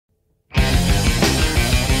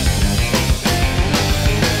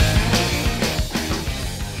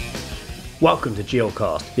Welcome to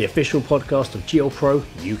GLCast, the official podcast of GLPro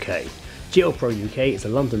UK. GLPro UK is a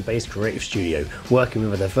London-based creative studio working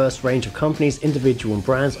with a diverse range of companies, individual and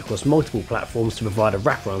brands across multiple platforms to provide a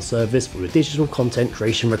wraparound service for your digital content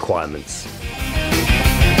creation requirements.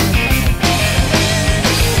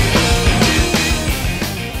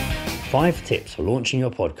 Five tips for launching your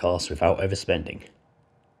podcast without overspending.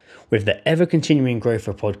 With the ever-continuing growth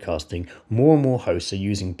of podcasting, more and more hosts are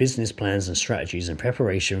using business plans and strategies in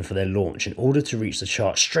preparation for their launch in order to reach the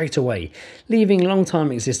charts straight away, leaving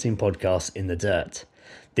long-time existing podcasts in the dirt.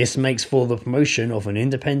 This makes for the promotion of an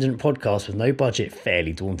independent podcast with no budget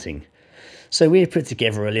fairly daunting. So we have put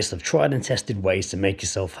together a list of tried and tested ways to make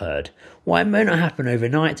yourself heard. While it may not happen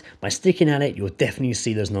overnight, by sticking at it, you'll definitely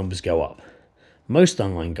see those numbers go up. Most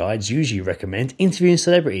online guides usually recommend interviewing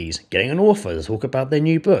celebrities, getting an author to talk about their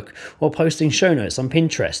new book, or posting show notes on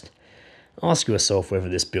Pinterest. Ask yourself whether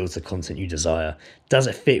this builds the content you desire. Does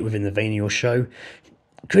it fit within the vein of your show?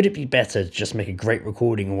 Could it be better to just make a great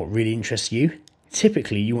recording on what really interests you?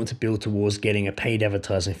 Typically, you want to build towards getting a paid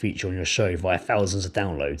advertising feature on your show via thousands of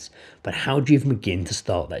downloads, but how do you even begin to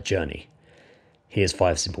start that journey? Here's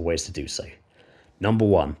 5 simple ways to do so. Number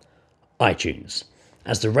 1, iTunes.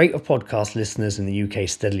 As the rate of podcast listeners in the UK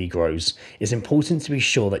steadily grows, it's important to be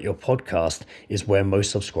sure that your podcast is where most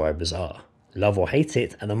subscribers are. Love or hate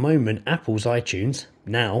it, at the moment Apple's iTunes,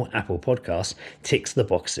 now Apple Podcasts, ticks the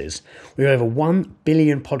boxes. With over 1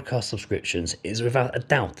 billion podcast subscriptions, it is without a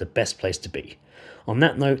doubt the best place to be. On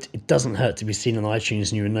that note, it doesn't hurt to be seen on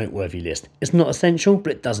iTunes' new and noteworthy list. It's not essential,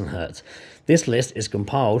 but it doesn't hurt. This list is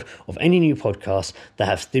compiled of any new podcasts that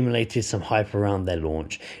have stimulated some hype around their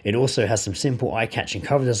launch. It also has some simple eye-catching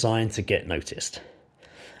cover design to get noticed.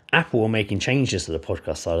 Apple are making changes to the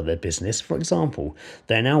podcast side of their business. For example,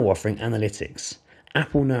 they're now offering analytics.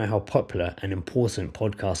 Apple know how popular and important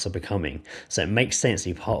podcasts are becoming, so it makes sense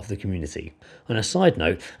to be part of the community. On a side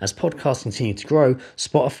note, as podcasts continue to grow,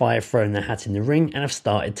 Spotify have thrown their hat in the ring and have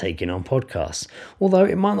started taking on podcasts. Although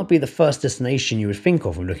it might not be the first destination you would think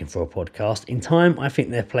of when looking for a podcast, in time I think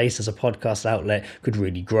their place as a podcast outlet could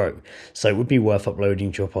really grow, so it would be worth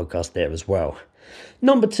uploading to your podcast there as well.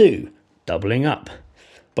 Number 2, doubling up.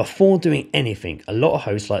 Before doing anything, a lot of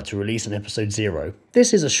hosts like to release an episode 0.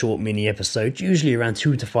 This is a short mini episode, usually around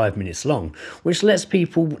 2 to 5 minutes long, which lets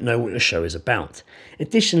people know what the show is about.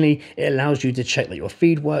 Additionally, it allows you to check that your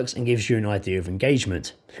feed works and gives you an idea of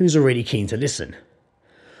engagement. Who's already keen to listen?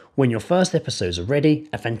 When your first episodes are ready,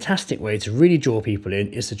 a fantastic way to really draw people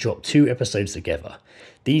in is to drop 2 episodes together.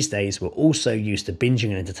 These days, we're also used to binging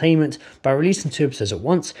and entertainment. By releasing 2 episodes at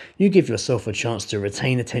once, you give yourself a chance to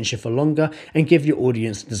retain attention for longer and give your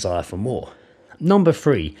audience a desire for more. Number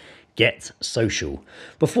 3. Get social.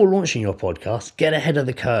 Before launching your podcast, get ahead of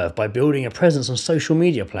the curve by building a presence on social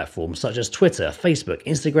media platforms such as Twitter, Facebook,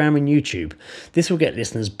 Instagram and YouTube. This will get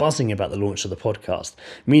listeners buzzing about the launch of the podcast,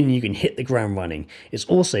 meaning you can hit the ground running. It's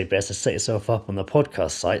also best to set yourself up on the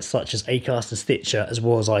podcast sites such as Acast and Stitcher as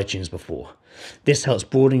well as iTunes before. This helps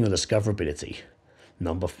broaden your discoverability.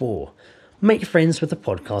 Number 4. Make friends with the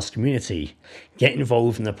podcast community. Get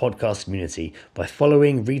involved in the podcast community by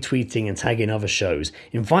following, retweeting and tagging other shows.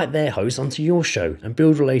 Invite their hosts onto your show and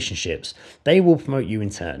build relationships. They will promote you in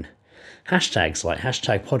turn. Hashtags like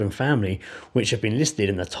 #PodandFamily, which have been listed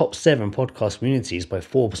in the top 7 podcast communities by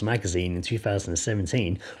Forbes magazine in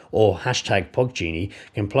 2017, or #PodGenie,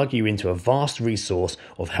 can plug you into a vast resource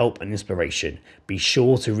of help and inspiration. Be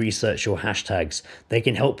sure to research your hashtags. They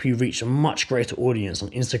can help you reach a much greater audience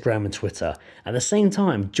on Instagram and Twitter. At the same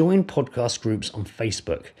time, join podcast groups on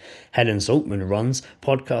Facebook. Helen Zaltman runs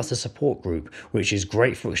Podcaster Support Group, which is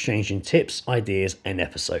great for exchanging tips, ideas, and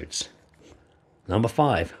episodes. Number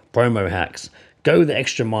 5, promo hacks. Go the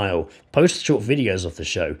extra mile. Post short videos of the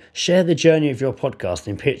show. Share the journey of your podcast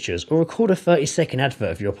in pictures or record a 30-second advert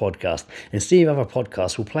of your podcast and see if other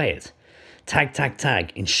podcasts will play it.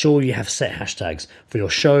 Tag. Ensure you have set hashtags for your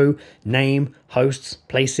show, name, hosts,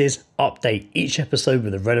 places. Update each episode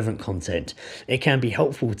with the relevant content. It can be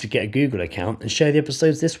helpful to get a Google account and share the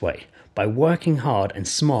episodes this way. By working hard and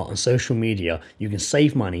smart on social media, you can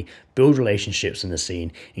save money, build relationships in the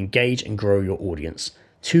scene, engage and grow your audience.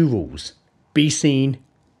 2 rules: be seen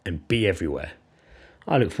and be everywhere.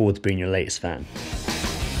 I look forward to being your latest fan.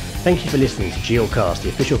 Thank you for listening to GLCast, the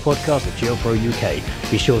official podcast of GLPro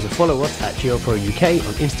UK. Be sure to follow us at GLPro UK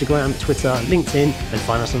on Instagram, Twitter, LinkedIn and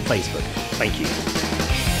find us on Facebook. Thank you.